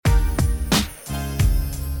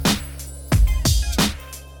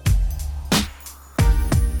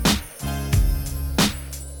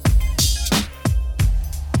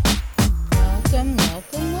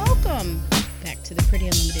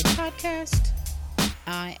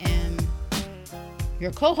I am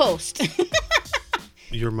your co-host.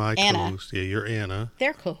 You're my Anna. co-host. Yeah, you're Anna.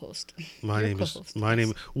 Their co-host. My Your name is. co-host, My yes.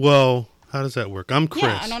 name. Well, how does that work? I'm Chris.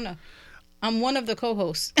 Yeah, I don't know. I'm one of the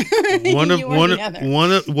co-hosts. One of You are one the of other.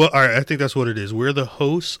 one of. Well, all right. I think that's what it is. We're the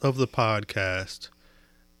hosts of the podcast,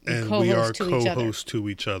 and we are co-hosts to each other. co-hosts to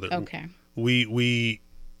each other. Okay. We.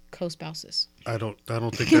 Co-spouses. I don't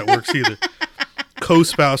think that works either.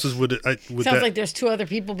 Co-spouses would Sounds that, like there's two other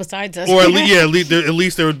people besides us. or at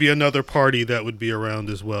least there would be another party that would be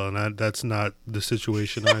around as well, and that's not the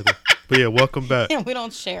situation either. But yeah, welcome back. Yeah, we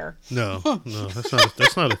don't share. No,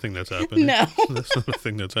 that's not a thing that's happening. No. That's not a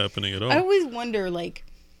thing that's happening at all. I always wonder, like,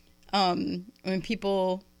 when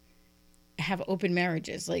people have open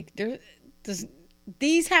marriages, like,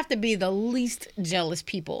 these have to be the least jealous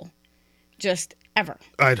people, just ever.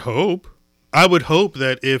 I'd hope. I would hope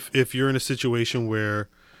that if you're in a situation where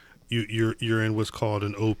you're in what's called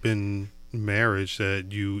an open marriage,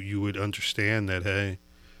 that you would understand that, hey.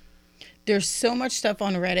 There's so much stuff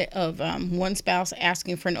on Reddit of one spouse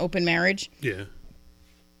asking for an open marriage. Yeah.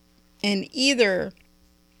 And either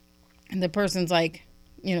the person's like,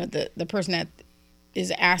 the person that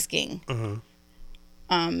is asking,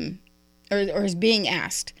 or is being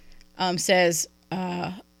asked, says,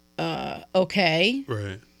 okay.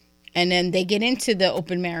 Right. And then they get into the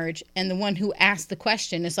open marriage, and the one who asked the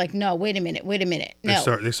question is like, no, wait a minute.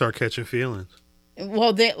 No. They start catching feelings.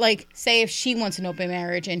 Well, they like, say if she wants an open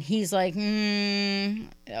marriage and he's like,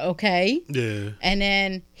 okay. Yeah. And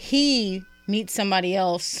then he meets somebody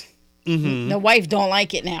else. Mm-hmm. The wife don't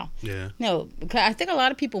like it now. Yeah. No, because I think a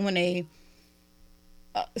lot of people, when they,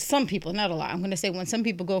 some people, not a lot, I'm going to say when some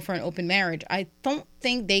people go for an open marriage, I don't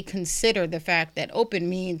think they consider the fact that open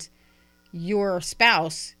means your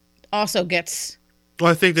spouse also gets Well,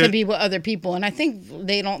 I think that to be with other people, and I think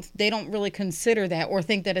they don't really consider that or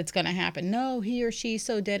think that it's going to happen. No, he or she's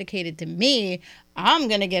so dedicated to me, I'm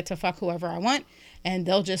going to get to fuck whoever I want, and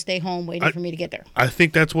they'll just stay home waiting for me to get there. I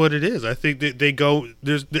think that's what it is. I think that they go.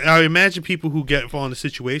 I imagine people who fall into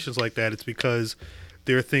situations like that. It's because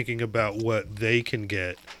they're thinking about what they can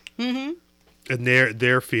get, and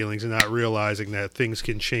their feelings, and not realizing that things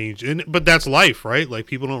can change. But that's life, right? Like,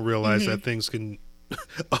 people don't realize that things can.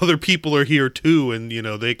 Other people are here too, and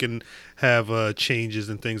they can have changes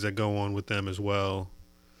and things that go on with them as well.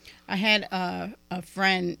 I had a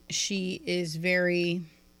friend. She is very.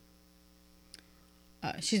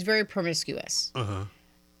 She's very promiscuous.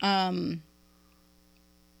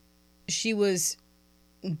 She was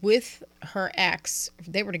with her ex.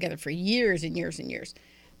 They were together for years and years and years,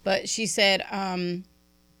 but she said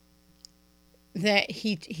that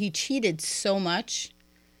he cheated so much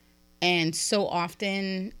and so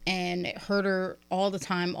often, and it hurt her all the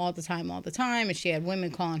time. And she had women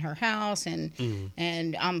calling her house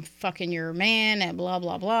and I'm fucking your man and blah,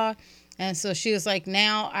 blah, blah. And so she was like,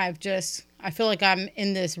 now I feel like I'm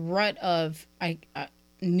in this rut of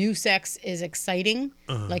new sex is exciting.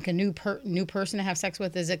 Like a new person to have sex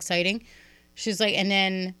with is exciting. She's like, and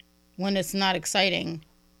then when it's not exciting,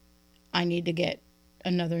 I need to get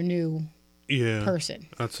another new person.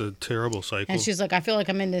 That's a terrible cycle. And she's like, I feel like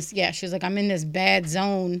I'm in this, she's like, I'm in this bad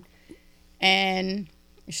zone. And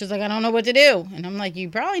she's like, I don't know what to do. And I'm like, you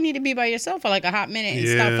probably need to be by yourself for like a hot minute and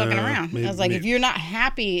stop fucking around. I was like, if you're not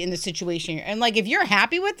happy in the situation, and like, if you're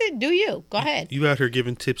happy with it, do you? Go ahead. You out here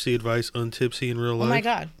giving tipsy advice, untipsy in real life? Oh my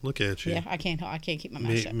God. Look at you. Yeah, I can't keep my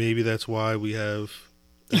mouth shut. Maybe that's why we have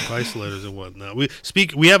advice letters and whatnot. We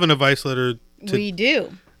have an advice letter. We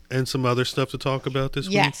do. And some other stuff to talk about this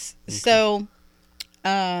week? Yes. Okay.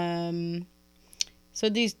 So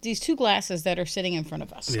these two glasses that are sitting in front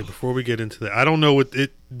of us. Yeah, before we get into that, I don't know what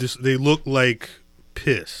they look like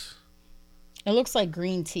piss. It looks like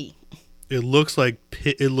green tea. It looks like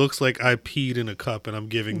I peed in a cup and I'm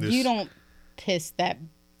giving this. You don't piss that.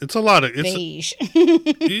 It's a lot of beige.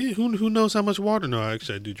 Who knows how much water? No,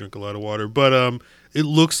 actually I do drink a lot of water, but it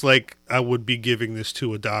looks like I would be giving this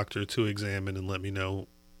to a doctor to examine and let me know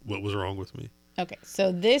what was wrong with me. Okay,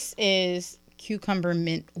 so this is cucumber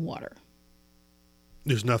mint water.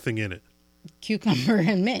 There's nothing in it. Cucumber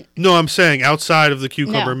and mint. No, I'm saying outside of the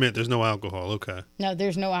cucumber mint, there's no alcohol. Okay. No,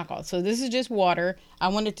 there's no alcohol. So this is just water. I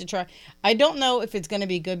wanted to try. I don't know if it's going to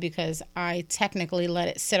be good because I technically let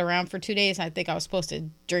it sit around for 2 days. I think I was supposed to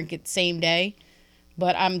drink it same day.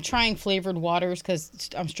 But I'm trying flavored waters because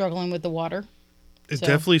I'm struggling with the water. It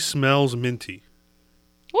definitely smells minty.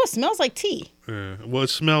 Well, it smells like tea. Well, it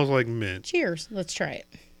smells like mint. Cheers. Let's try it.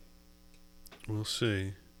 We'll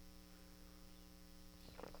see.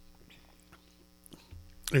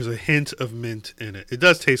 There's a hint of mint in it. It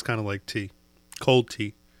does taste kind of like tea. Cold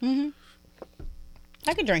tea. Mm-hmm.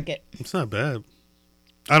 I could drink it. It's not bad.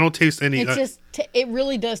 I don't taste any. It's just it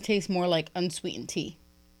really does taste more like unsweetened tea.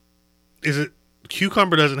 Is it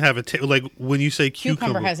cucumber doesn't have a like when you say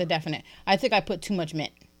Cucumber has a definite. I think I put too much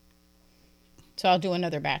mint. So I'll do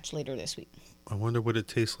another batch later this week. I wonder what it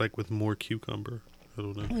tastes like with more cucumber. I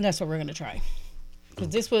don't know. And that's what we're gonna try. Because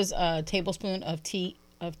this was a tablespoon of tea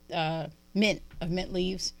of mint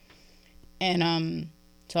leaves, and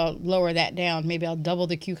so I'll lower that down. Maybe I'll double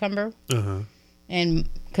the cucumber. And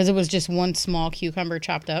because it was just one small cucumber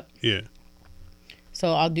chopped up. Yeah.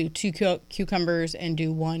 So I'll do 2 cucumbers and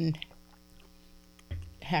do 1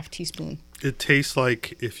 half teaspoon. It tastes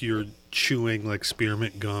like if you're chewing like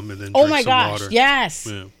spearmint gum and then Oh drink my some gosh! water. Yes.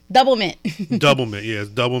 Yeah. Double mint. Double mint. Yeah, it's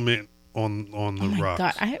double mint on the Oh my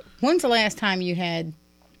rocks. God! When's the last time you had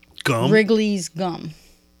Gum. Wrigley's gum?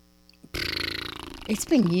 It's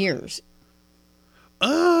been years.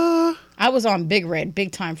 I was on Big Red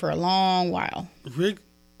big time for a long while.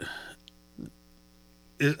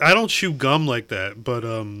 I don't chew gum like that, but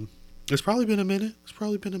it's probably been a minute.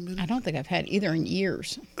 I don't think I've had either in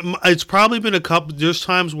years. It's probably been a couple. There's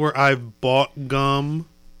times where I've bought gum.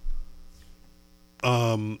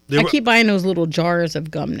 I keep buying those little jars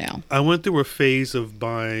of gum now. I went through a phase of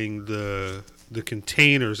buying the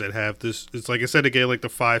containers that have this. It's like I said again, like the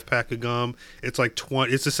 5-pack of gum. It's like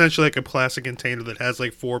 20. It's essentially like a plastic container that has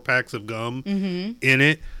like 4 packs of gum in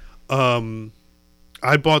it.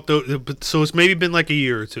 I bought those, so it's maybe been like a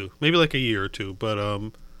year or two,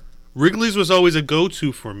 But Wrigley's was always a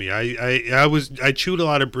go-to for me. I chewed a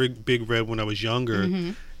lot of Big Red when I was younger,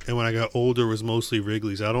 and when I got older, it was mostly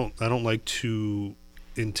Wrigley's. I don't like too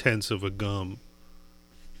intense of a gum.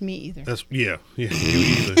 Me either. That's you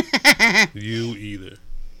either. You either.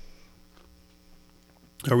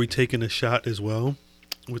 Are we taking a shot as well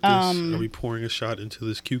with this? Are we pouring a shot into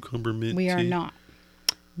this cucumber mint We tea? are not,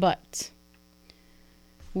 but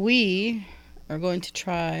we are going to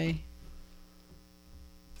try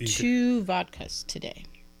 2 vodkas today.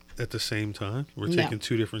 At the same time? We're No. taking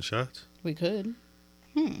 2 different shots? We could.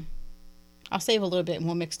 I'll save a little bit and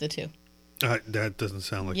we'll mix the 2. That doesn't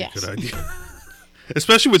sound like Yes. a good idea.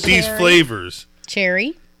 Especially with these flavors.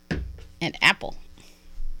 Cherry and apple.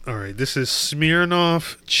 All right, this is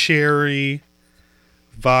Smirnoff Cherry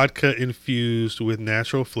vodka infused with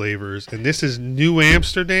natural flavors. And this is New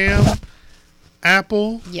Amsterdam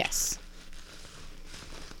apple. Yes.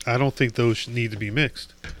 I don't think those need to be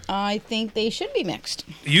mixed. I think they should be mixed.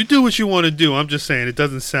 You do what you want to do. I'm just saying it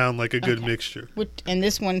doesn't sound like a good Okay. mixture. And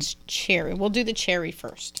this one's cherry. We'll do the cherry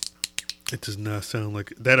first. It does not sound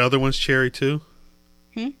like that other one's cherry too.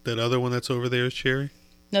 That other one that's over there is cherry.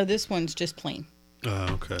 No, this one's just plain. Oh,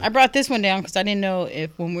 okay. I brought this one down because I didn't know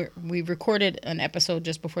if when we recorded an episode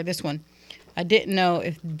just before this one, I didn't know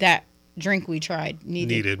if that drink we tried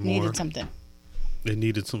needed more. something. It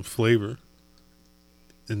needed some flavor,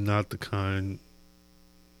 and not the kind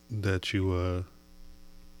that you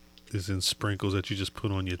is in sprinkles that you just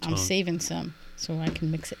put on your tongue. I'm saving some so I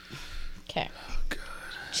can mix it. Okay. Oh, God.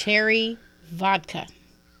 Cherry vodka.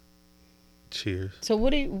 Cheers. So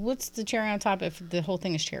what's the cherry on top if the whole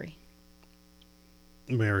thing is cherry?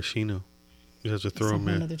 Maraschino. You have to throw them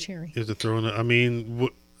in. Another cherry. You have to throw in. I mean,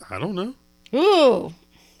 I don't know. Ooh.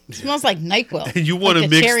 It smells like NyQuil. And you want to like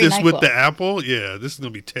mix cherry this with NyQuil. the apple? Yeah, this is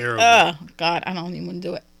gonna be terrible. Oh God, I don't even want to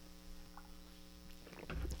do it.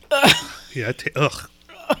 Yeah, ugh.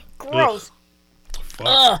 Gross. Fuck.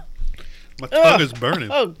 Ugh. My tongue is burning.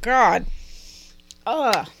 Oh God.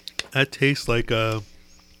 Ugh. That tastes like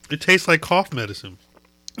it tastes like cough medicine.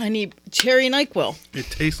 I need cherry NyQuil. It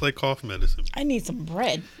tastes like cough medicine. I need some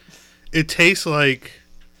bread. It tastes like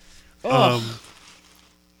Ugh.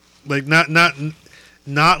 like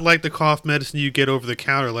not like the cough medicine you get over the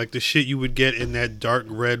counter, like the shit you would get in that dark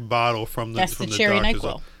red bottle from the That's from the cherry doctor's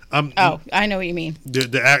NyQuil. office. Oh, I know what you mean.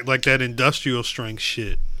 The act like that industrial strength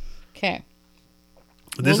shit. Okay.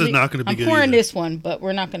 This is not going to be good. I'm pouring either. this one, but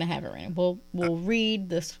we're not going to have it right now. We'll read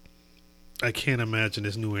this. I can't imagine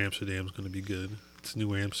this New Amsterdam is going to be good. It's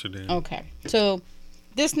New Amsterdam. Okay. So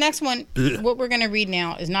this next one, what we're going to read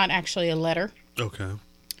now is not actually a letter. Okay.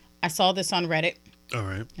 I saw this on Reddit All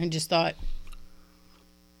right. and just thought,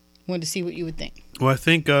 wanted to see what you would think. Well, I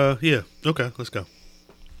think yeah. Okay, let's go.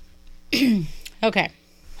 Okay.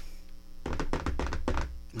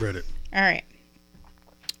 Reddit. All right.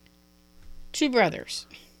 2 brothers.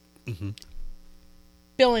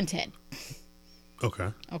 Bill and Ted. Okay.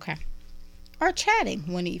 Okay. Are chatting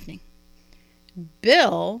one evening.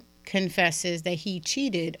 Bill confesses that he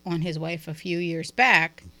cheated on his wife a few years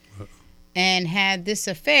back and had this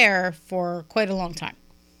affair for quite a long time.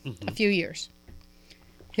 A few years.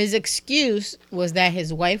 His excuse was that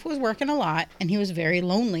his wife was working a lot and he was very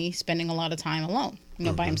lonely, spending a lot of time alone,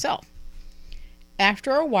 by himself.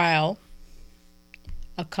 After a while,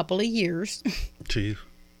 a couple of years, Jeez.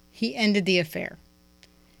 he ended the affair.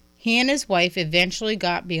 He and his wife eventually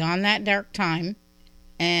got beyond that dark time,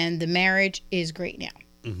 and the marriage is great now.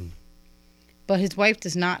 Mm-hmm. But his wife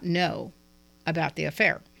does not know about the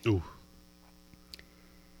affair. Ooh.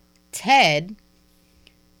 Ted,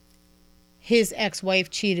 his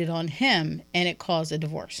ex-wife cheated on him, and it caused a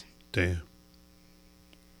divorce. Damn.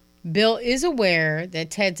 Bill is aware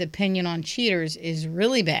that Ted's opinion on cheaters is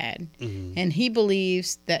really bad, and Ted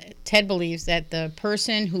believes that the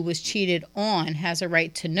person who was cheated on has a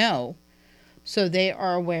right to know, so they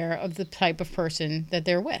are aware of the type of person that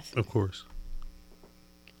they're with. Of course.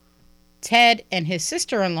 Ted and his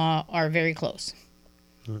sister-in-law are very close.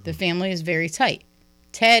 The family is very tight.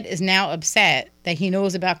 Ted is now upset that he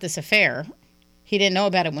knows about this affair. He didn't know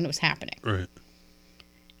about it when it was happening. Right.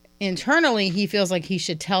 Internally, he feels like he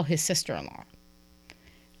should tell his sister-in-law.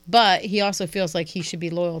 But he also feels like he should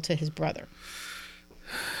be loyal to his brother.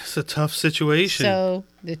 It's a tough situation. So,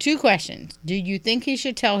 the two questions. Do you think he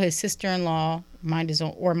should tell his sister-in-law mind his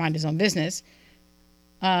own business?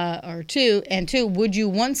 Or two, would you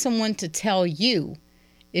want someone to tell you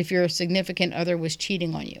if your significant other was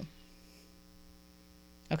cheating on you?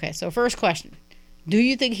 Okay, so first question. Do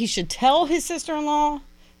you think he should tell his sister-in-law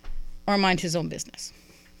or mind his own business?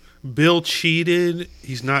 Bill cheated.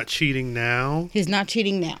 He's not cheating now. He's not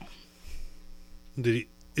cheating now. It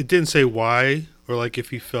didn't say why or like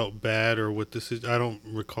if he felt bad or what this is. I don't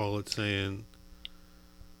recall it saying.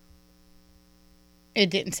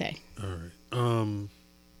 It didn't say. All right.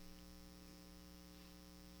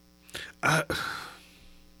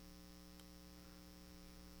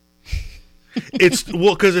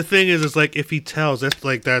 Because the thing is, it's like if he tells,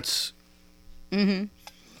 that's. Mm-hmm.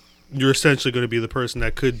 You're essentially going to be the person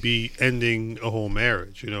that could be ending a whole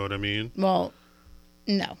marriage. You know what I mean? Well,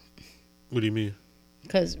 no. What do you mean?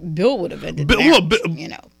 Because Bill would have ended the marriage,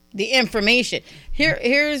 the information.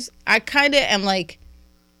 Here's what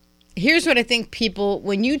I think people,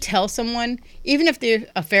 when you tell someone, even if the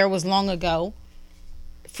affair was long ago,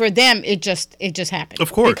 for them, it just happened.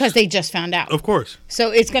 Of course. Because they just found out. Of course.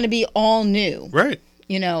 So it's going to be all new. Right.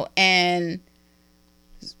 And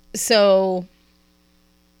so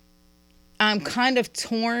I'm kind of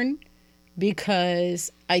torn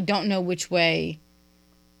because I don't know which way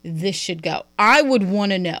this should go. I would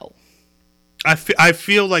want to know. I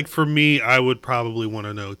feel like for me, I would probably want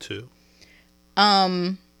to know too.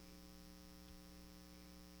 But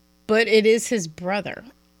it is his brother.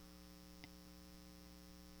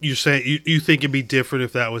 You're saying you think it'd be different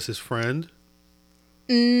if that was his friend?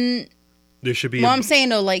 There should be. Well, I'm saying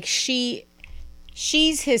though, like she's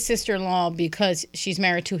his sister-in-law because she's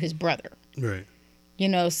married to his brother. Right.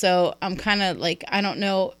 So I'm kind of like I don't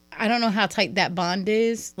know how tight that bond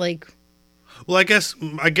is. Like. Well, I guess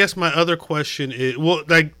my other question is,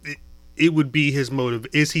 it would be his motive.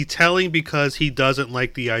 Is he telling because he doesn't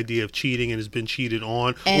like the idea of cheating and has been cheated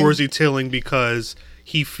on, or is he telling because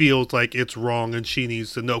he feels like it's wrong and she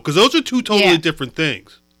needs to know? Because those are two totally different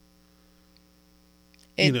things.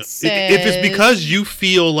 If it's because you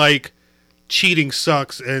feel like cheating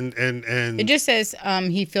sucks and it just says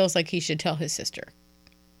he feels like he should tell his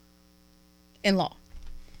sister-in-law.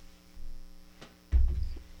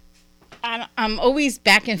 I'm always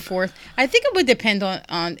back and forth. I think it would depend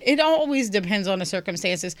on it always depends on the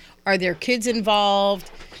circumstances. Are there kids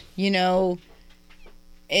involved?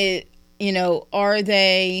 Are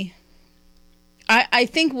they? I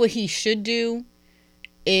think what he should do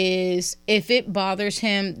is, if it bothers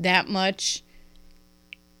him that much,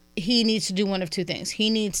 he needs to do one of two things.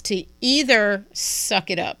 He needs to either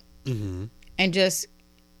suck it up and just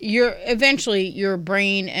eventually your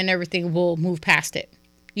brain and everything will move past it.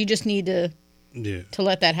 You just need to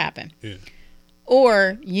let that happen. Yeah.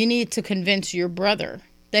 Or you need to convince your brother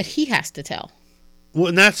that he has to tell. Well,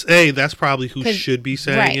 and that's probably who should be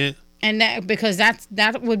saying it. And because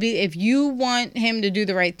that would be, if you want him to do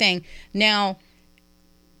the right thing. Now,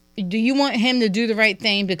 do you want him to do the right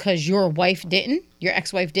thing because your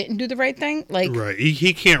ex-wife didn't do the right thing? Right.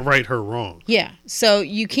 He can't right her wrong. Yeah. So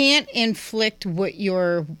you can't inflict what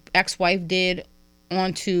your ex-wife did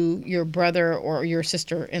onto your brother or your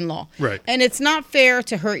sister-in-law. Right. And it's not fair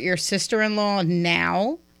to hurt your sister-in-law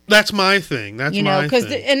now. That's my thing. That's my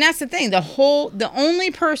thing. And that's the thing. The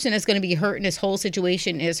only person that's going to be hurt in this whole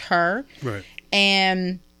situation is her. Right.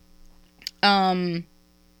 And I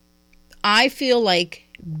feel like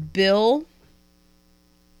Bill,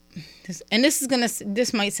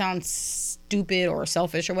 this might sound stupid or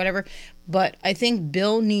selfish or whatever, But I think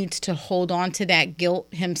Bill needs to hold on to that guilt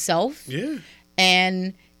himself. Yeah.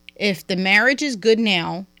 And if the marriage is good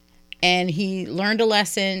now and he learned a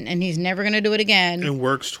lesson and he's never going to do it again. And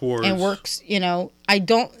works towards. I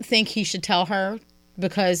don't think he should tell her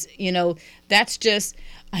because, that's just,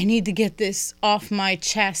 I need to get this off my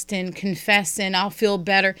chest and confess and I'll feel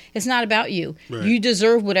better. It's not about you. Right. You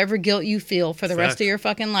deserve whatever guilt you feel for the rest of your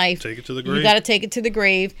fucking life. Take it to the grave. You got to take it to the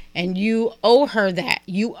grave, and you owe her that.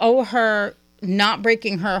 You owe her not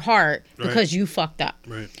breaking her heart because you fucked up.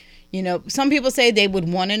 Right. Some people say they would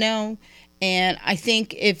want to know, and I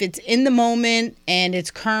think if it's in the moment and it's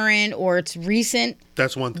current or it's recent,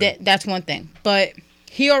 that's one thing. That's one thing. But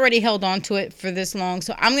he already held on to it for this long,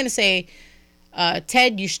 so I'm going to say,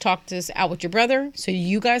 Ted, you should talk this out with your brother so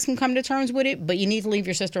you guys can come to terms with it, but you need to leave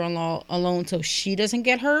your sister-in-law alone so she doesn't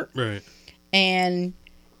get hurt. Right. And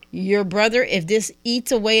your brother, if this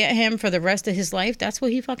eats away at him for the rest of his life, that's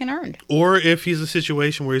what he fucking earned. Or if he's a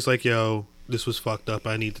situation where he's like, yo, this was fucked up,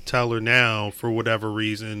 I need to tell her now for whatever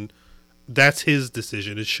reason, that's his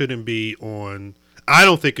decision. It shouldn't be on, I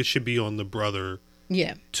don't think it should be on the brother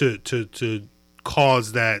to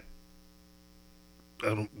cause that.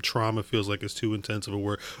 Trauma feels like it's too intense of a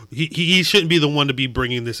word. He shouldn't be the one to be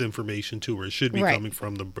bringing this information to her. It should be coming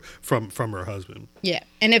from her husband. Yeah,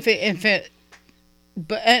 and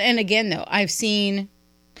and again though, I've seen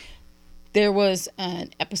there was an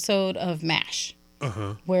episode of MASH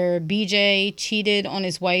where BJ cheated on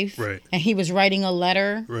his wife, and he was writing a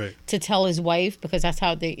letter to tell his wife because that's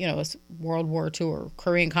how they, it's World War II or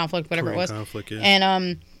Korean conflict, whatever it was. Conflict, yeah.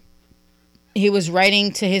 And he was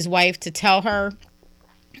writing to his wife to tell her.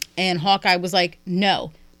 And Hawkeye was like,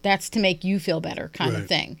 no, that's to make you feel better kind of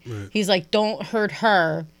thing. Right. He's like, don't hurt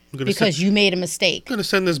her because you made a mistake. I'm going to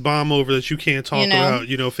send this bomb over that you can't talk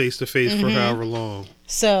about, face to face for however long.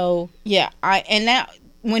 So, yeah.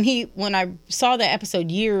 When I saw that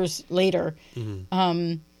episode years later,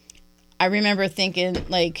 I remember thinking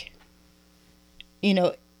like,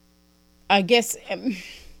 I guess,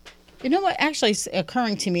 what actually is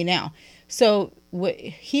occurring to me now. So what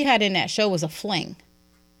he had in that show was a fling.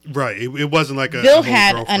 Right. It wasn't like a Bill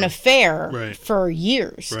had an affair for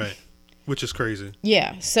years. Right. Which is crazy.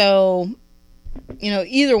 Yeah. So,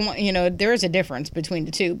 either one, there is a difference between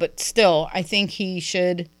the two, but still, I think he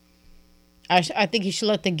should. I think he should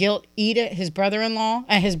let the guilt eat at his brother-in-law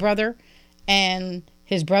and his brother, and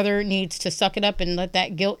his brother needs to suck it up and let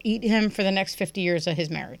that guilt eat him for the next 50 years of his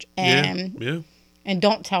marriage. And and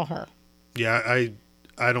don't tell her. Yeah,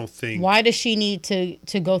 I don't think. Why does she need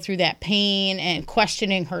to go through that pain and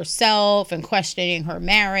questioning herself and questioning her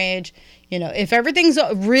marriage? If everything's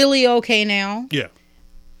really okay now.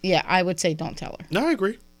 Yeah, I would say don't tell her. No, I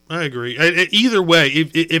agree. Either way,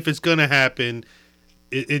 if it's going to happen,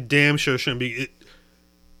 it damn sure shouldn't be.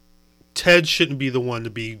 Ted shouldn't be the one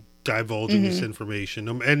to be divulging this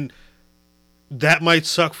information. And that might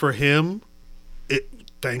suck for him.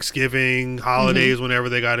 Thanksgiving, holidays, whenever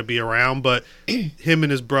they got to be around, but him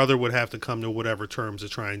and his brother would have to come to whatever terms to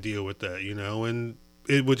try and deal with that, and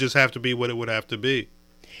it would just have to be what it would have to be.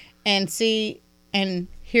 And see, and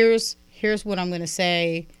here's what I'm going to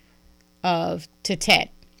say to Ted.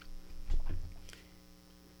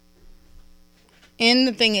 In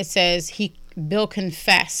the thing it says Bill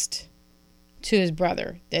confessed to his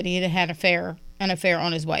brother that he had an affair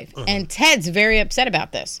on his wife, and Ted's very upset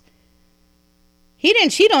about this. He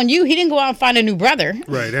didn't cheat on you. He didn't go out and find a new brother.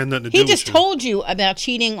 Right. And nothing to do He just told you about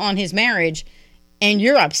cheating on his marriage, and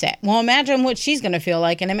you're upset. Well, imagine what she's going to feel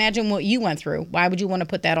like, and imagine what you went through. Why would you want to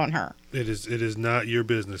put that on her? It is not your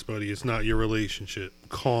business, buddy. It's not your relationship.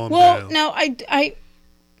 Calm down. Well, no,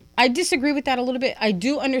 I disagree with that a little bit. I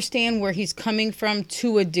do understand where he's coming from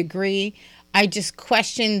to a degree. I just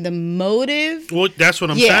question the motive. Well, that's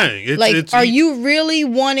what I'm saying. Are you really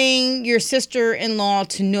wanting your sister-in-law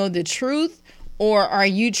to know the truth? Or are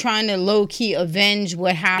you trying to low-key avenge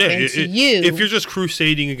what happened to you? If you're just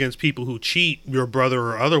crusading against people who cheat, your brother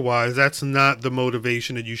or otherwise, that's not the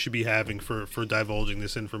motivation that you should be having for divulging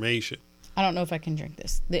this information. I don't know if I can drink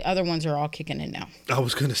this. The other ones are all kicking in now. I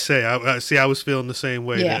was going to say, I was feeling the same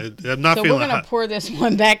way. Yeah. I'm not so feeling we're going to pour this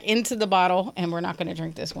one back into the bottle, and we're not going to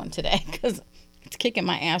drink this one today because it's kicking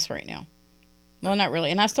my ass right now. Well, not really.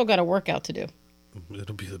 And I still got a workout to do.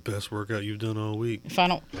 It'll be the best workout you've done all week. If I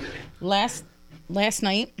don't... Last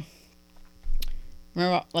night,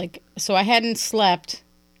 remember, so I hadn't slept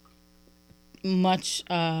much.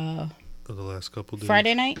 The last couple days.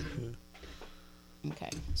 Friday night? Yeah. Okay.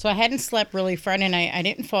 So I hadn't slept really Friday night. I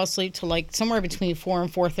didn't fall asleep till somewhere between 4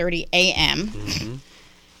 and 4:30 a.m.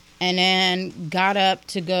 And then got up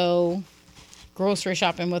to go grocery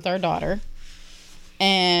shopping with our daughter.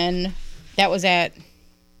 And That was at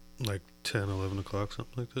Like 10, 11 o'clock,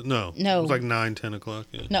 something like that. No. No. It was like 9, 10 o'clock.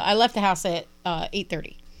 Yeah. No, I left the house at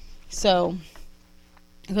 8:30. So,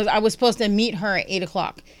 because I was supposed to meet her at 8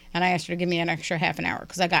 o'clock, and I asked her to give me an extra half an hour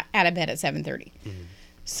because I got out of bed at 7:30.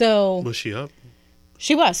 So Was she up?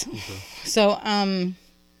 she was. Okay.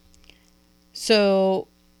 So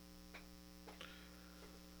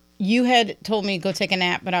you had told me to go take a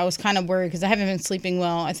nap, but I was kind of worried because I haven't been sleeping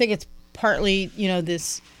well. I think it's partly,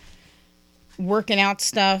 this working out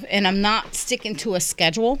stuff, and I'm not sticking to a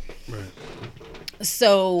schedule. Right.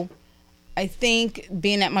 So I think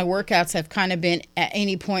being at my workouts have kind of been at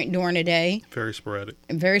any point during the day. Very sporadic.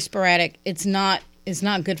 Very sporadic. It's not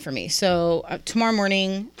good for me. So tomorrow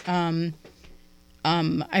morning,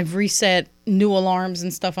 I've reset new alarms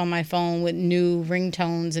and stuff on my phone with new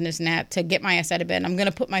ringtones and this and that to get my ass out of bed. I'm going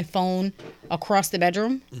to put my phone across the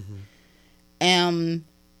bedroom.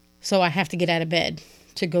 So I have to get out of bed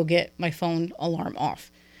to go get my phone alarm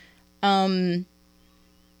off.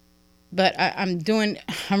 But I'm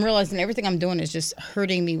realizing everything I'm doing is just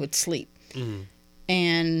hurting me with sleep.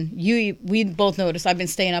 And we both noticed I've been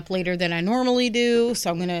staying up later than I normally do.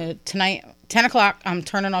 So I'm going to, tonight, 10 o'clock, I'm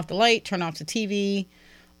turning off the light, turning off the TV,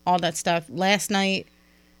 all that stuff. Last night,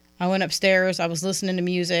 I went upstairs. I was listening to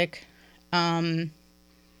music. I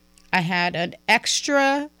had an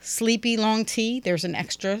extra sleepy long tea. There's an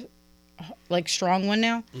extra, strong one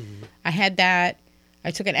now. I had that.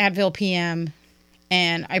 I took an Advil PM,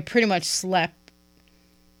 and I pretty much slept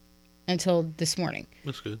until this morning.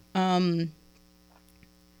 That's good.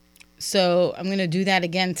 So I'm going to do that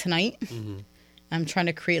again tonight. I'm trying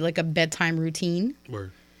to create like a bedtime routine.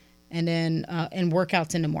 Word. And then and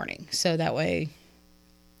workouts in the morning. So that way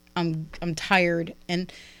I'm tired.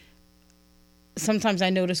 And sometimes I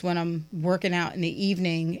notice when I'm working out in the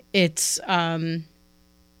evening, it's amping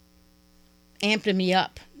me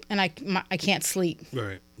up and I can't sleep.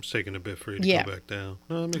 Right. It's taking a bit for you to go back down.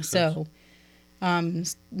 No, that makes sense. So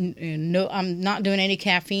no, I'm not doing any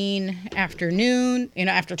caffeine afternoon,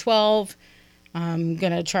 after 12. I'm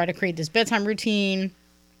going to try to create this bedtime routine.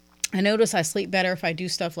 I notice I sleep better if I do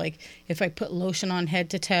stuff like if I put lotion on head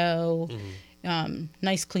to toe,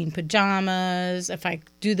 nice clean pajamas, if I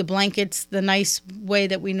do the blankets the nice way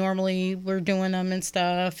that we normally were doing them and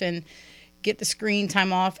stuff, and get the screen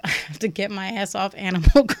time off. I have to get my ass off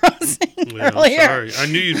Animal Crossing earlier. I'm sorry. I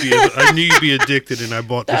knew you'd be addicted, and I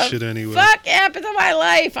bought this shit anyway. Fuck happened to my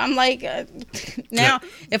life? I'm like, now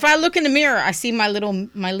if I look in the mirror, I see my little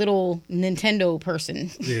Nintendo person.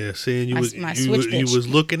 Yeah, saying you my Switch bitch. You was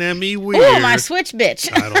looking at me weird. Oh, my Switch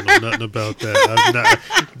bitch. I don't know nothing about that.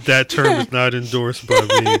 That term is not endorsed by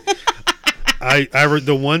me.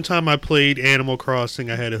 The one time I played Animal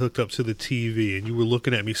Crossing, I had it hooked up to the TV, and you were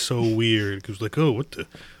looking at me so weird. It was like, oh, what the?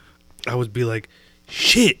 I would be like,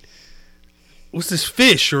 shit, what's this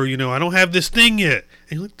fish? Or, I don't have this thing yet.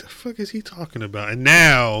 And you're like, the fuck is he talking about? And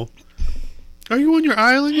now, are you on your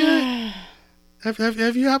island yet?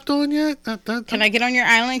 Have you hopped on yet? Can I get on your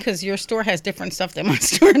island? Because your store has different stuff than my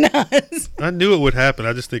store does. I knew it would happen.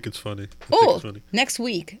 I just think it's funny. Next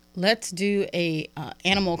week, let's do a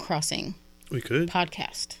Animal Crossing. We could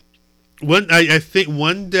podcast. I think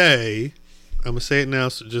one day, I'm gonna say it now,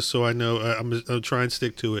 just so I know. I'll try and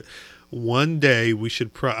stick to it. One day we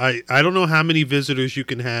should. I don't know how many visitors you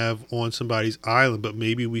can have on somebody's island, but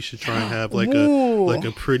maybe we should try and have like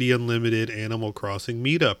a pretty unlimited Animal Crossing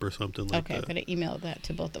meetup or something like that. Okay, I'm gonna email that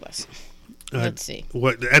to both of us. Let's see.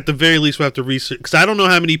 What at the very least we have to research, because I don't know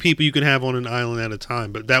how many people you can have on an island at a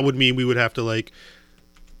time, but that would mean we would have to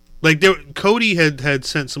Cody had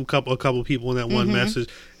sent a couple people in that one message.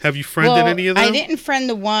 Have you friended any of them? I didn't friend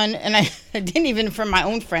the one, and I didn't even friend my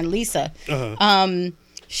own friend Lisa.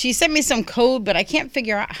 She sent me some code, but I can't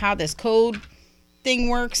figure out how this code thing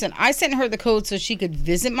works. And I sent her the code so she could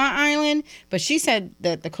visit my island, but she said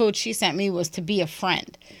that the code she sent me was to be a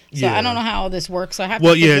friend. So I don't know how all this works. So I have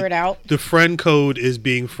to figure it out. The friend code is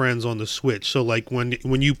being friends on the Switch. So like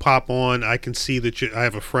when you pop on, I can see that I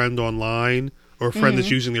have a friend online. Or a friend that's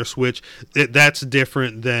using their Switch. That's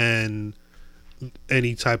different than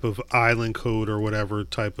any type of island code or whatever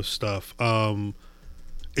type of stuff.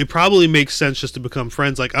 It probably makes sense just to become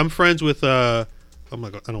friends. Like I'm friends with I don't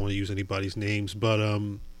want to use anybody's names, but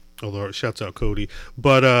although shouts out Cody.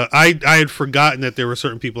 But I had forgotten that there were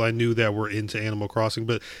certain people I knew that were into Animal Crossing.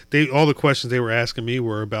 But all the questions they were asking me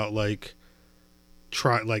were about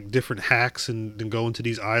different hacks and going to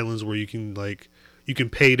these islands where you can you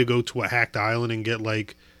can pay to go to a hacked island and get an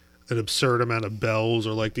absurd amount of bells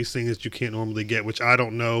or these things that you can't normally get, which I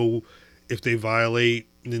don't know if they violate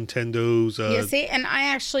Nintendo's. See, and I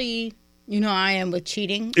actually I am with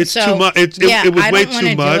cheating. It's so, too much. It was way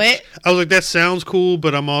too much. I was like, that sounds cool,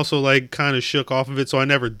 but I'm also like kind of shook off of it, so I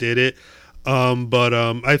never did it.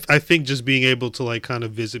 I think just being able to like kind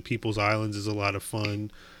of visit people's islands is a lot of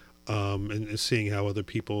fun, and seeing how other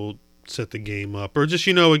people set the game up, or just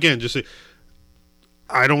again, just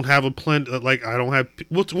I don't have a plan. Like I don't have.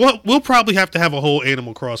 We'll probably have to have a whole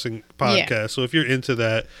Animal Crossing podcast. Yeah. So if you're into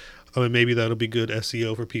that, maybe that'll be good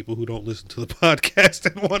SEO for people who don't listen to the podcast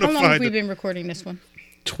and want to find. How long have we been recording this one?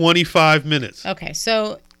 25 minutes. Okay,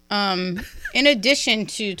 so in addition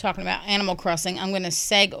to talking about Animal Crossing, I'm going to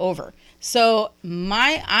seg over. So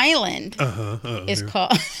my island is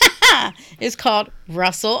called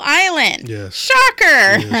Russell Island. Yes. Shocker.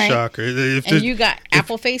 Yeah, right? Shocker. And you got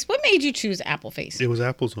apple face. What made you choose apple face? It was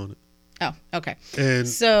apples on it. Oh, okay. And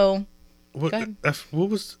so what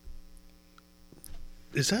was?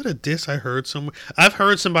 Is that a diss I heard somewhere? I've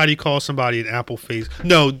heard somebody call somebody an apple face.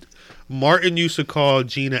 No, Martin used to call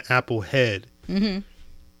Gina apple head. Mm-hmm.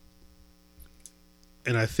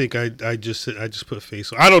 And I think I just put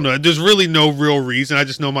face on. I don't know. There's really no real reason. I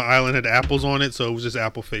just know my island had apples on it, so it was just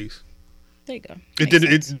apple face. There you go.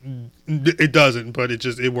 It doesn't, but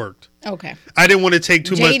it worked. Okay. I didn't want to take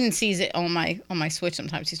too much. Jaden sees it on my Switch.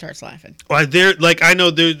 Sometimes he starts laughing. I know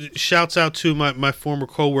there. Shouts out to my former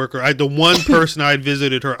coworker. The one person I had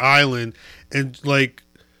visited her island, and like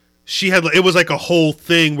she had, it was like a whole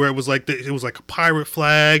thing where it was like a pirate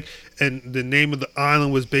flag, and the name of the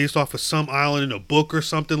island was based off of some island in a book or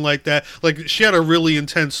something like that. Like she had a really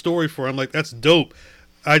intense story for it. I'm like, that's dope.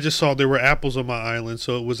 I just saw there were apples on my island,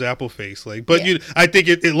 so it was apple face. Like, but yeah. I think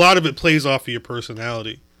a lot of it plays off of your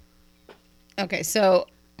personality. Okay, so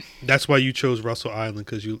that's why you chose Russell Island,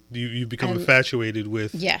 because you become infatuated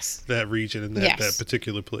with that region and that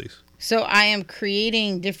particular place. So I am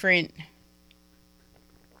creating different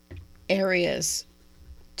areas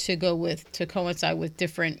to coincide with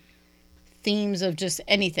different themes of just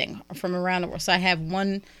anything from around the world. So I have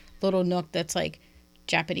one little nook that's like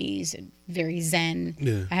Japanese and very zen.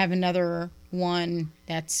 Yeah. I have another one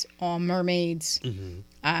that's all mermaids. Mm-hmm.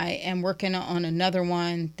 I am working on another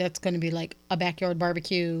one that's going to be like a backyard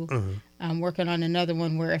barbecue. Mm-hmm. I'm working on another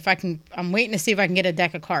one where I'm waiting to see if I can get a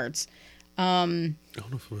deck of cards. I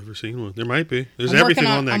don't know if I've ever seen one. There might be. There's everything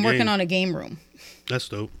on that game. I'm working on a game room. That's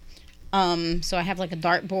dope. So I have like a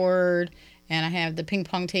dartboard, and I have the ping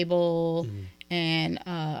pong table, and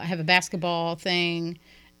I have a basketball thing.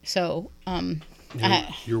 So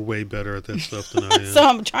you're way better at that stuff than I am. So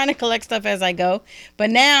I'm trying to collect stuff as I go. But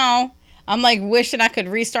now I'm like wishing I could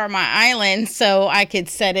restart my island so I could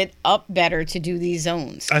set it up better to do these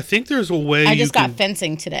zones. I think there's a way. I just got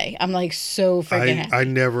fencing today. I'm like so freaking happy. I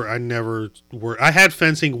never worked. I had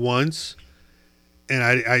fencing once. And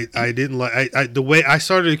I didn't like the way I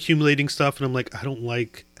started accumulating stuff, and I'm like,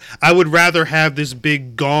 I would rather have this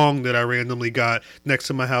big gong that I randomly got next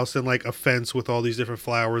to my house than like a fence with all these different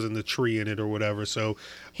flowers and the tree in it or whatever. So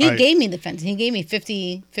he gave me the fence. He gave me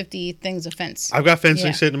 50 things of fence. I've got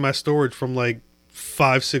fencing sitting in my storage from like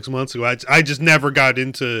 5-6 months ago. I just never got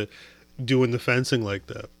into doing the fencing like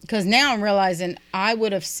that. Because now I'm realizing I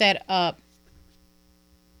would have set up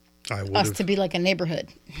us to be like a neighborhood.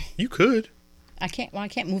 You could. I can't. Well, I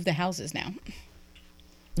can't move the houses now.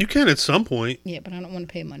 You can at some point. Yeah, but I don't want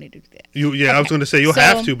to pay money to do that. Okay. I was going to say you'll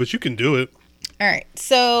have to, but you can do it. All right.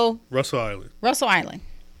 So Russell Island.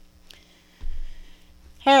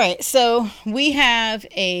 All right. So we have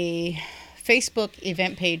a Facebook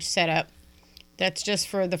event page set up that's just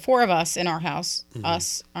for the four of us in our house,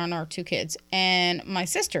 us and our two kids, and my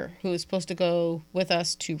sister, who is supposed to go with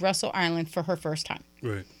us to Russell Island for her first time.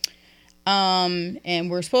 Right. And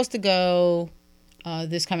we're supposed to go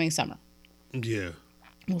this coming summer. Yeah.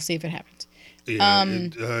 We'll see if it happens. Yeah.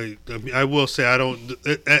 I will say I don't.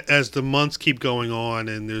 As the months keep going on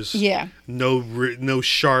and there's no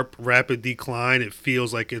sharp rapid decline, it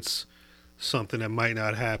feels like it's something that might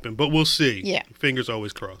not happen. But we'll see. Yeah. Fingers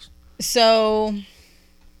always crossed. So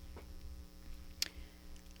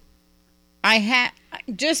you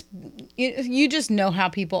just know how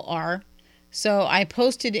people are. So I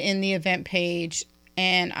posted in the event page,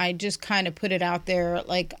 and I just kind of put it out there,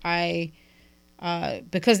 like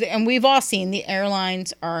because we've all seen the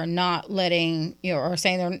airlines are not letting, are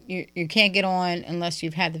saying you can't get on unless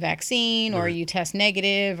you've had the vaccine or you test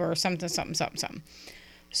negative or something.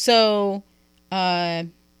 So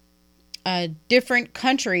different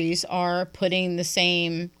countries are putting the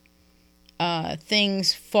same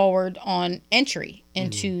things forward on entry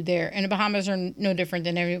into and the Bahamas are no different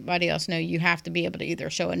than everybody else. No, you have to be able to either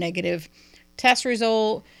show a negative test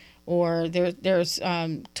result or there's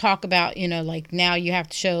talk about, like now you have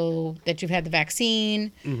to show that you've had the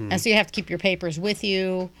vaccine, and so you have to keep your papers with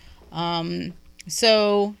you.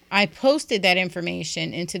 So I posted that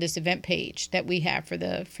information into this event page that we have for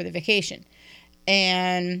the vacation.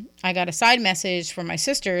 And I got a side message from my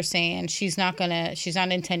sister saying she's not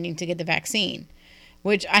intending to get the vaccine,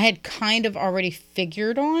 which I had kind of already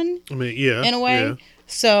figured on. I mean, yeah, in a way. Yeah.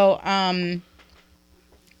 So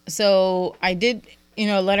I did,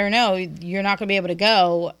 let her know you're not going to be able to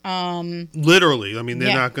go. Literally, I mean,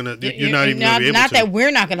 they're not going to. You're not even going to be able to. Not that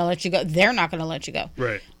we're not going to let you go. They're not going to let you go.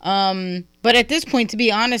 Right. But at this point, to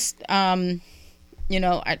be honest, I'm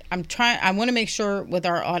trying. I want to make sure with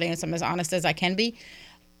our audience, I'm as honest as I can be.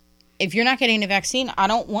 If you're not getting the vaccine, I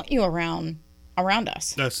don't want you around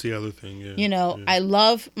us. That's the other thing. Yeah. I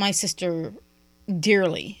love my sister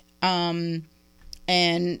dearly, and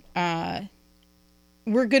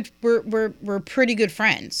we're good. We're pretty good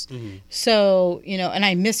friends. Mm-hmm. So and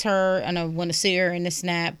I miss her, and I want to see her and this and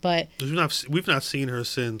that. But we've not seen her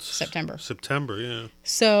since September. Yeah.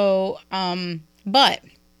 So, but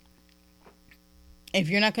if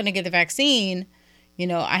you're not going to get the vaccine,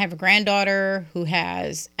 I have a granddaughter who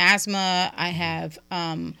has asthma. I have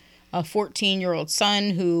a 14-year-old son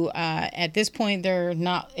who, at this point,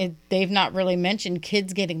 they've not really mentioned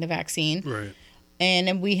kids getting the vaccine. Right. And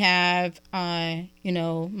then we have, my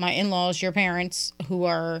in-laws, your parents, who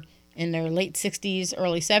are in their late 60s,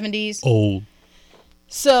 early 70s. Old.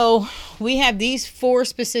 So we have these 4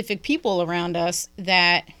 specific people around us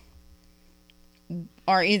that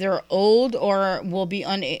are either old or will be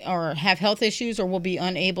or have health issues or will be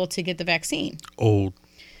unable to get the vaccine. Old.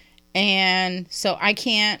 And so you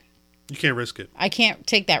can't risk it. I can't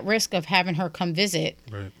take that risk of having her come visit.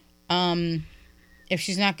 Right. If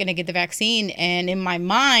she's not going to get the vaccine. And in my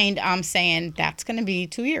mind, I'm saying that's going to be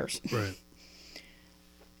 2 years. Right.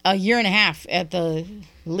 A year and a half at the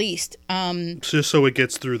least. Just so it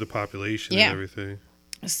gets through the population and everything.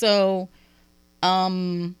 So,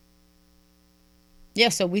 so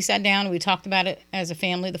we sat down and we talked about it as a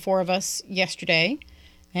family, the 4 of us, yesterday.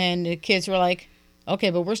 And the kids were like,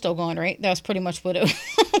 okay, but we're still going, right? That was pretty much what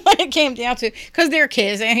it came down to. Because they're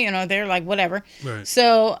kids and, they're like, whatever. Right.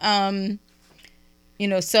 So,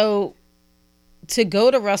 so to go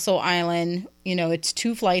to Russell Island, it's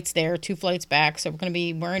 2 flights there, 2 flights back. So we're going to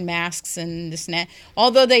be wearing masks and this and that.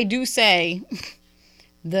 Although they do say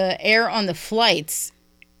the air on the flights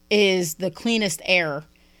is the cleanest air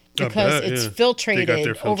because it's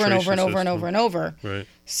filtrated over and over and over and over and over. Right.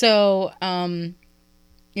 So, I'm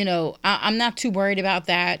not too worried about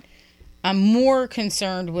that. I'm more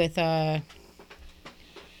concerned with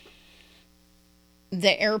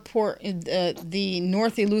the airport, the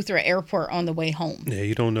North Eleuthera airport on the way home. Yeah,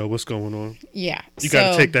 you don't know what's going on. Yeah. You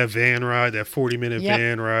got to take that van ride, that 40-minute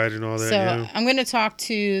van ride and all that. So I'm going to talk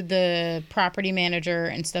to the property manager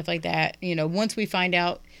and stuff like that, once we find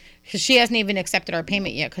out. Because she hasn't even accepted our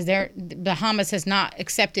payment yet because Bahamas has not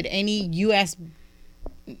accepted any U.S.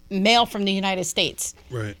 mail from the United States.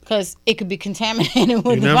 Right. Because it could be contaminated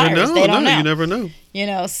with the virus. They don't know. You never know.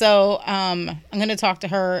 So I'm going to talk to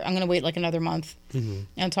her. I'm going to wait like another month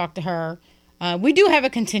and talk to her. We do have a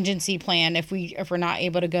contingency plan if we're not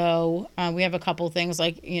able to go. We have a couple of things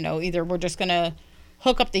like, either we're just going to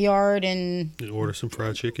hook up the yard and order some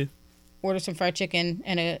fried chicken.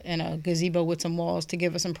 And a gazebo with some walls to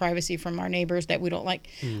give us some privacy from our neighbors that we don't like.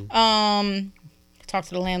 Talk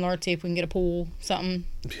to the landlord, see if we can get a pool, something.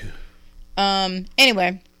 Yeah.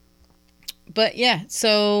 Anyway, but yeah,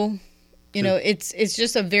 so it's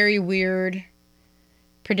just a very weird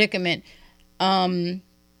predicament. I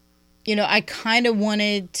kind of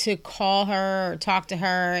wanted to call her or talk to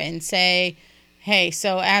her and say, hey,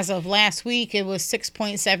 so as of last week, it was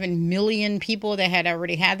 6.7 million people that had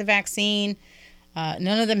already had the vaccine.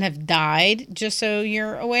 None of them have died, just so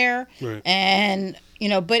you're aware. Right. And,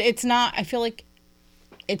 but it's not, I feel like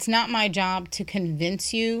it's not my job to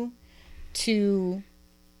convince you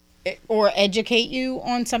or educate you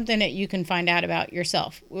on something that you can find out about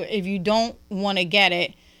yourself. If you don't want to get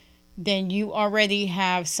it, then you already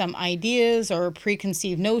have some ideas or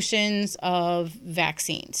preconceived notions of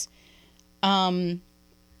vaccines. And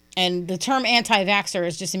the term anti-vaxxer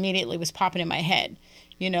is just immediately was popping in my head,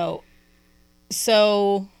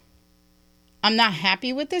 so I'm not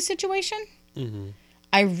happy with this situation. Mm-hmm.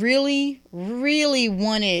 I really, really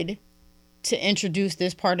wanted to introduce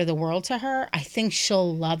this part of the world to her. I think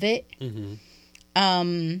she'll love it.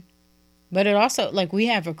 Mm-hmm. But it also, we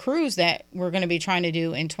have a cruise that we're going to be trying to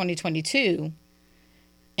do in 2022.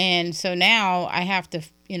 And so now I have to,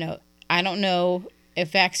 I don't know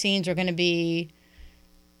if vaccines are going to be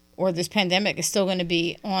or this pandemic is still going to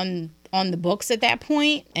be on the books at that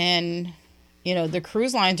point. And, you know, the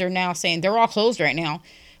cruise lines are now saying they're all closed right now,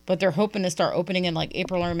 but they're hoping to start opening in like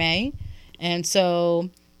April or May. And so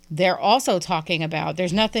they're also talking about,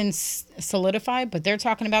 there's nothing solidified, but they're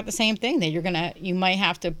talking about the same thing, that you might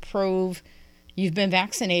have to prove you've been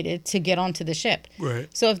vaccinated to get onto the ship. Right.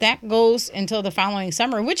 So if that goes until the following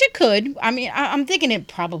summer, which it could, I mean, I'm thinking it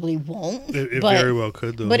probably won't. It very well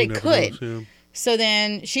could, though. But it could. Knows, yeah. So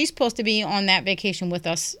then she's supposed to be on that vacation with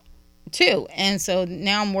us, too. And so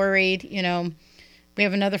now I'm worried, you know, we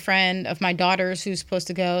have another friend of my daughter's who's supposed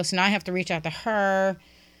to go. So now I have to reach out to her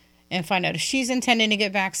and find out if she's intending to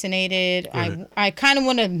get vaccinated. Right. I kind of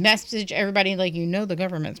want to message everybody, like, you know, the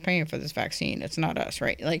government's paying for this vaccine. It's not us,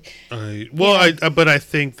 right? Like, but I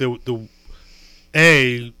think there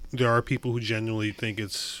are people who genuinely think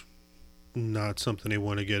it's not something they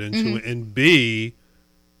want to get into, mm-hmm. and B,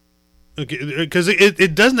 because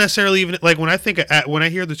it doesn't necessarily even, like, when I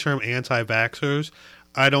hear the term anti-vaxxers,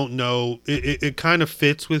 I don't know. It kind of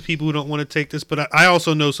fits with people who don't want to take this, but I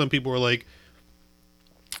also know some people are like,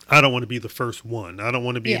 I don't want to be the first one. I don't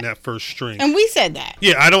want to be in that first string. And we said that.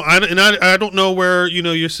 Yeah, I don't know where, you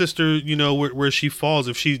know, your sister, you know, where she falls,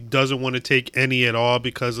 if she doesn't want to take any at all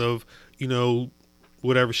because of, you know,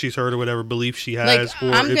 whatever she's heard or whatever belief she has, like,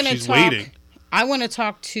 or if she's waiting. I want to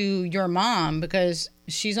talk to your mom because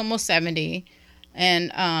she's almost 70,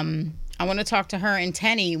 and I want to talk to her and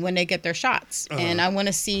Tenny when they get their shots, and I want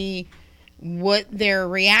to see what their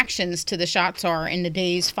reactions to the shots are in the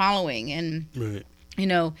days following, and right. You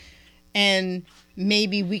know, and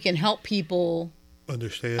maybe we can help people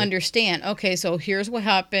understand. Okay, so here's what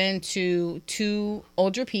happened to two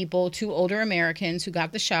older Americans who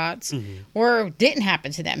got the shots, mm-hmm. or didn't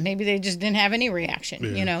happen to them. Maybe they just didn't have any reaction.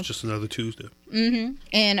 Yeah, you know, just another Tuesday. Mm-hmm.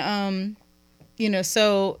 And you know,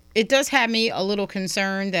 so it does have me a little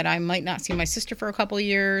concerned that I might not see my sister for a couple of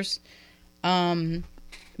years.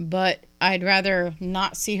 But I'd rather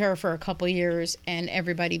not see her for a couple of years and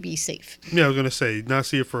everybody be safe. Yeah, I was gonna say not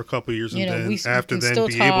see her for a couple of years, and then after then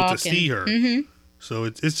be able to see her. Mm-hmm. So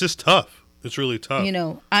it's just tough. It's really tough. You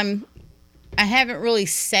know, I haven't really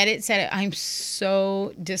said it. I'm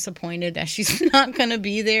so disappointed that she's not gonna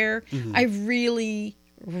be there. Mm-hmm. I really,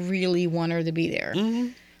 really want her to be there.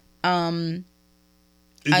 Mm-hmm.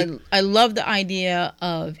 I love the idea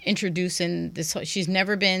of introducing this. She's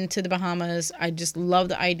never been to the Bahamas. I just love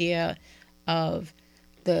the idea of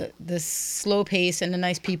the slow pace and the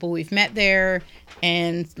nice people we've met there,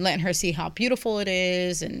 and letting her see how beautiful it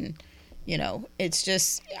is. And, you know, it's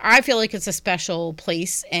just, I feel like it's a special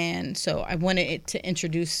place. And so I wanted it to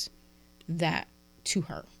introduce that to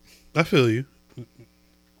her. I feel you.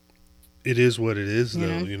 It is what it is,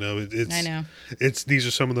 though. You know, I know. These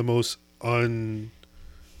are some of the most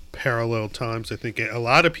unparalleled times I think a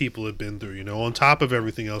lot of people have been through, you know, on top of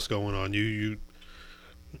everything else going on.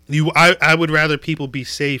 I would rather people be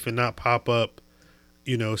safe and not pop up,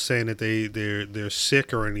 you know, saying that they're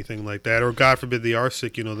sick or anything like that, or God forbid they are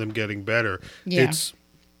sick, you know, them getting better. Yeah.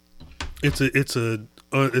 It's a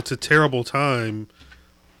terrible time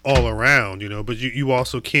all around, you know, but you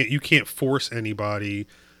also can't force anybody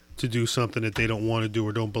to do something that they don't want to do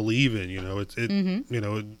or don't believe in. You know, mm-hmm. You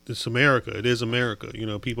know, it's America. It is America. You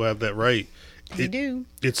know, people have that right. They do.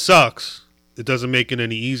 It sucks. It doesn't make it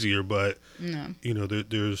any easier, but no. You know,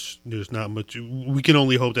 there's not much. We can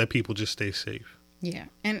only hope that people just stay safe. Yeah,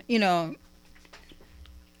 and you know,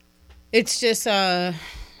 it's just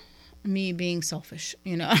me being selfish.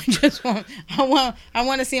 You know, I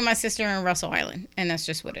want to see my sister in Russell Island, and that's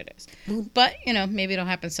just what it is. But you know, maybe it'll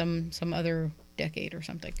happen some other decade or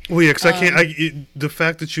something. Well, yeah, because the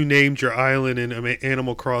fact that you named your island in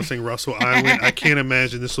Animal Crossing Russell Island, I can't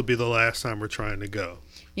imagine this will be the last time we're trying to go.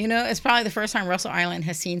 You know, it's probably the first time Russell Island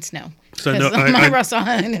has seen snow. So Russell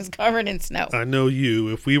Island is covered in snow. I know you.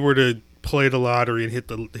 If we were to play the lottery and hit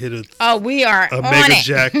we are a mega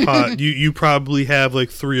jackpot, you probably have like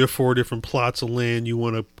 3 or 4 different plots of land you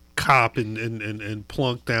want to cop and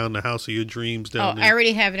plunk down the house of your dreams down there. I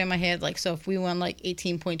already have it in my head. Like, so if we won like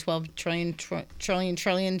 $18.12 trillion,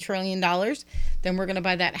 then we're going to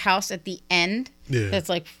buy that house at the end. Yeah. That's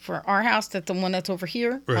like for our house. That's the one that's over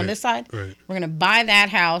here on this side. Right. We're going to buy that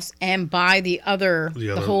house and buy the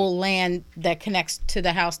whole land that connects to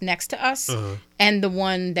the house next to us and the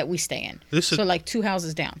one that we stay in. So like 2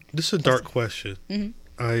 houses down. This is a dark question.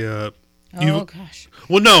 Mm-hmm. Gosh.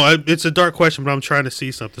 Well, no, it's a dark question, but I'm trying to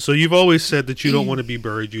see something. So you've always said that you don't want to be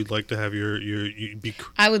buried. You'd like to have your be.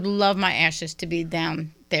 I would love my ashes to be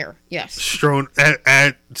down there. Yes. Strewn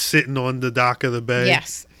sitting on the dock of the bay.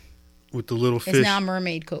 Yes. With the little fish. It's now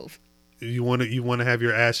Mermaid Cove. You want to have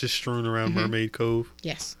your ashes strewn around Mermaid Cove.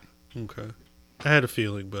 Yes. Okay. I had a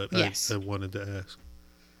feeling, but Yes. I wanted to ask.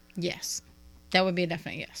 Yes. That would be a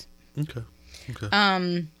definite yes. Okay.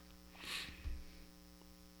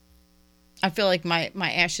 I feel like my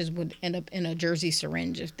ashes would end up in a Jersey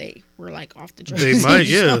syringe if they were like off the Jersey. They might,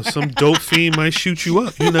 yeah. Some dope fiend might shoot you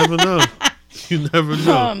up. You never know. You never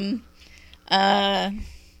know.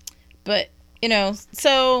 But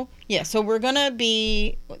so we're gonna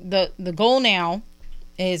be the goal now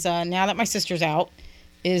is now that my sister's out,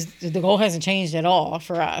 is the goal hasn't changed at all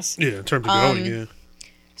for us. Yeah, in terms of going, yeah.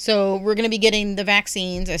 So we're gonna be getting the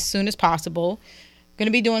vaccines as soon as possible. Going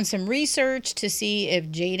to be doing some research to see if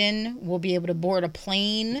Jaden will be able to board a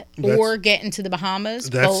plane or get into the Bahamas.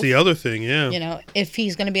 That's both. The other thing, yeah. If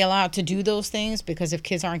he's going to be allowed to do those things, because if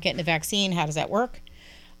kids aren't getting the vaccine, how does that work?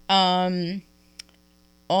 Also,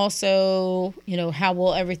 how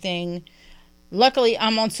will everything... Luckily,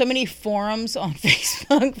 I'm on so many forums on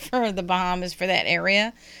Facebook for the Bahamas, for that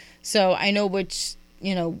area. So I know which,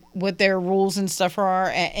 what their rules and stuff are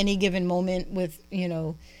at any given moment with,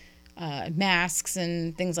 masks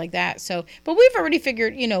and things like that. So, but we've already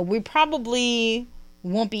figured, we probably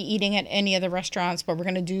won't be eating at any of the restaurants, but we're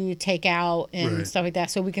going to do takeout and stuff like that.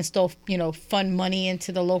 So we can still, fund money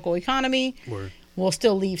into the local economy. Word. We'll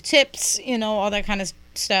still leave tips, all that kind of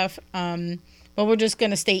stuff. But we're just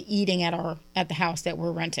going to stay eating at the house that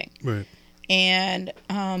we're renting. Right. And,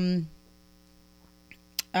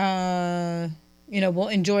 we'll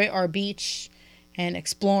enjoy our beach and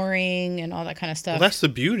exploring and all that kind of stuff. Well, that's the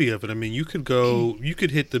beauty of it. I mean, you could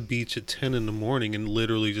hit the beach at 10 in the morning and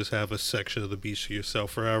literally just have a section of the beach to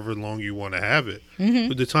yourself for however long you want to have it. Mm-hmm.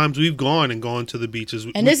 But the times we've gone to the beaches.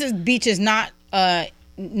 And this beach is not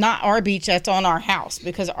our beach that's on our house,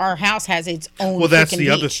 because our house has its own well, that's the beach,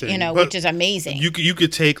 other thing. which is amazing. You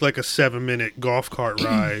could take like a 7-minute golf cart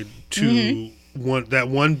ride to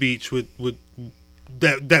one beach with the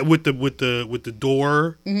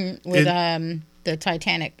door. Mm-hmm. With the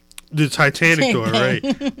Titanic. The Titanic door, right?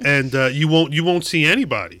 And you won't see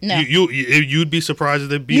anybody. No. You'd be surprised if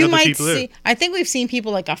there'd be other people there. I think we've seen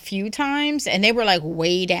people like a few times, and they were like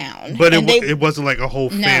way down. But it wasn't like a whole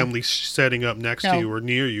family setting up next to you or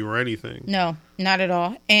near you or anything. No, not at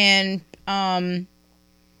all. And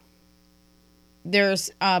there's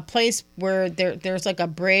a place where there's like a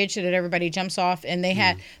bridge that everybody jumps off, and they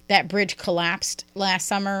had that bridge collapsed last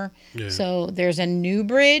summer. Yeah. So there's a new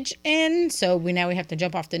bridge so we have to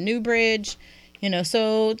jump off the new bridge,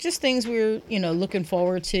 so just things we're, looking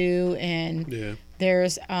forward to. And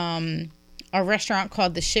there's a restaurant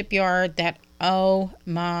called the Shipyard that, oh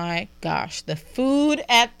my gosh, the food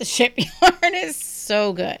at the Shipyard is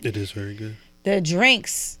so good. It is very good. The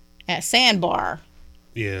drinks at Sandbar,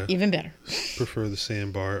 yeah, even better. Prefer the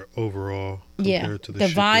Sandbar overall. Yeah, to the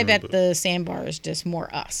vibe at the Sandbar is just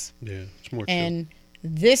more us. Yeah, it's more. And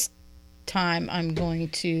this time, I'm going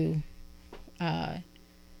to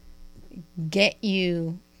get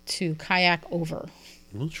you to kayak over.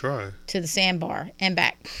 We'll try to the Sandbar and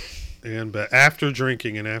back. And after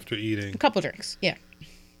drinking and after eating, a couple drinks. Yeah.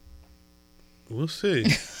 We'll see.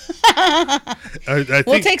 I think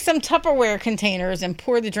we'll take some Tupperware containers and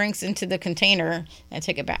pour the drinks into the container and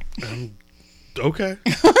take it back. Okay.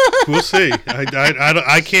 We'll see.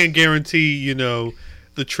 I can't guarantee,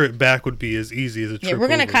 the trip back would be as easy as a trip Yeah, we're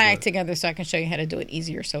going to over, kayak together so I can show you how to do it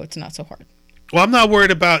easier so it's not so hard. Well, I'm not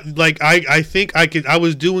worried about, I think I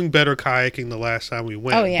was doing better kayaking the last time we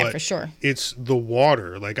went. Oh, yeah, but for sure. It's the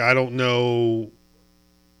water. I don't know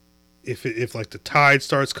if the tide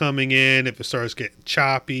starts coming in, if it starts getting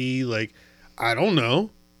choppy, I don't know.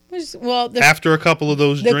 Well, after a couple of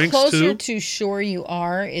those drinks, the closer to shore you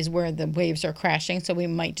are is where the waves are crashing, so we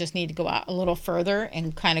might just need to go out a little further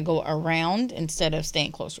and kind of go around instead of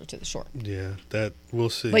staying closer to the shore. Yeah, that we'll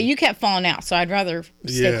see. But you kept falling out, so I'd rather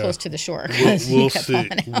stay close to the shore. We'll see.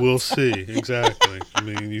 We'll see. Exactly. I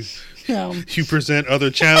mean, you present other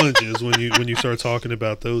challenges when you start talking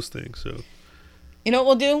about those things. So, you know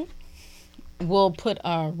what we'll do? We'll put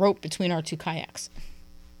a rope between our two kayaks.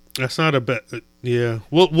 That's not a bet. Yeah,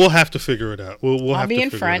 we'll have to figure it out. We'll I'll have be to in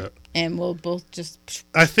figure front, it out. and we'll both just.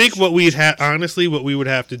 I think what we would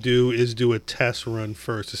have to do is do a test run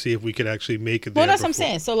first to see if we could actually make it there. Well, that's what I'm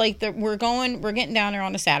saying. So we're getting down there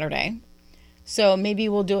on a Saturday, so maybe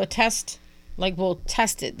we'll do a test. We'll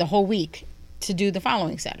test it the whole week to do the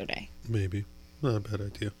following Saturday. Maybe. Not a bad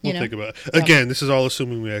idea. We'll think about it. Again, this is all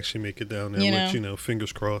assuming we actually make it down there, which,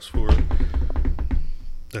 fingers crossed for it.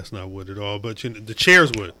 That's not wood at all, but the chair's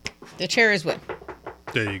wood. The chair is wood.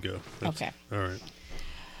 There you go. Okay. All right.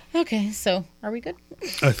 Okay, so are we good?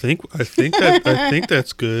 I think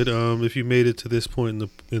that's good. If you made it to this point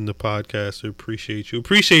in the podcast, I appreciate you.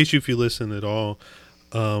 Appreciate you if you listen at all.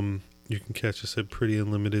 You can catch us at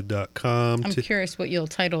prettyunlimited.com. I'm curious what you'll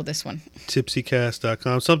title this one.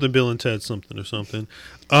 Tipsycast.com. Something Bill and Ted something or something.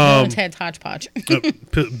 Bill and Ted's Hodgepodge.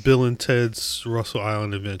 Bill and Ted's Russell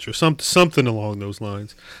Island Adventure. Something along those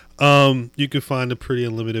lines. You can find the Pretty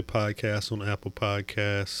Unlimited podcast on Apple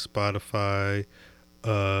Podcasts, Spotify,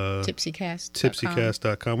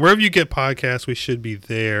 tipsycast.com. Wherever you get podcasts, we should be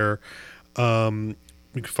there.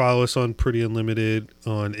 You can follow us on Pretty Unlimited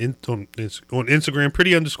on Instagram,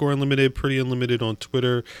 Pretty_Unlimited, Pretty Unlimited on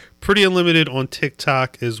Twitter, Pretty Unlimited on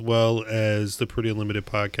TikTok, as well as the Pretty Unlimited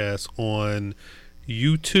podcast on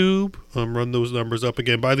YouTube. Run those numbers up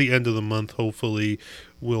again. By the end of the month, hopefully,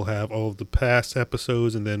 we'll have all of the past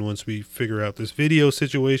episodes, and then once we figure out this video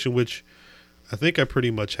situation, which I think I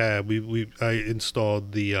pretty much have, I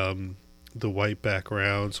installed the white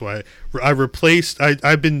background, so I replaced.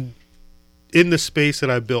 I've been in the space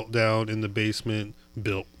that I built down in the basement,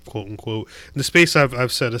 quote unquote, in the space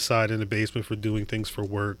I've set aside in the basement for doing things for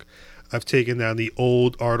work. I've taken down the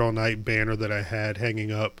old Art All Night banner that I had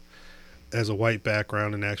hanging up as a white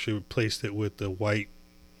background and actually replaced it with the white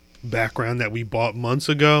background that we bought months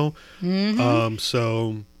ago.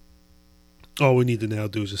 So all we need to now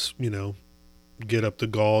do is just, get up the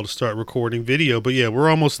gall to start recording video. But yeah, we're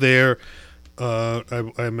almost there.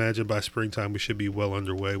 I imagine by springtime we should be well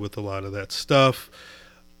underway with a lot of that stuff.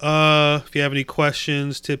 If you have any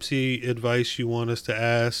questions, tipsy advice you want us to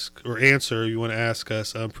ask or answer, you want to ask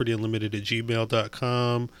us,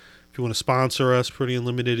 prettyunlimited@gmail.com. If you want to sponsor us,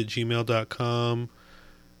 prettyunlimited@gmail.com.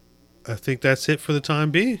 I think that's it for the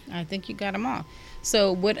time being. I think you got them all.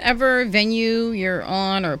 So whatever venue you're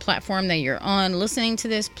on or platform that you're on listening to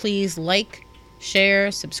this, please like,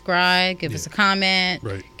 share, subscribe, give us a comment,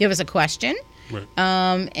 give us a question.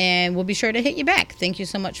 And we'll be sure to hit you back. Thank you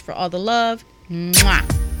so much for all the love.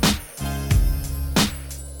 Mwah.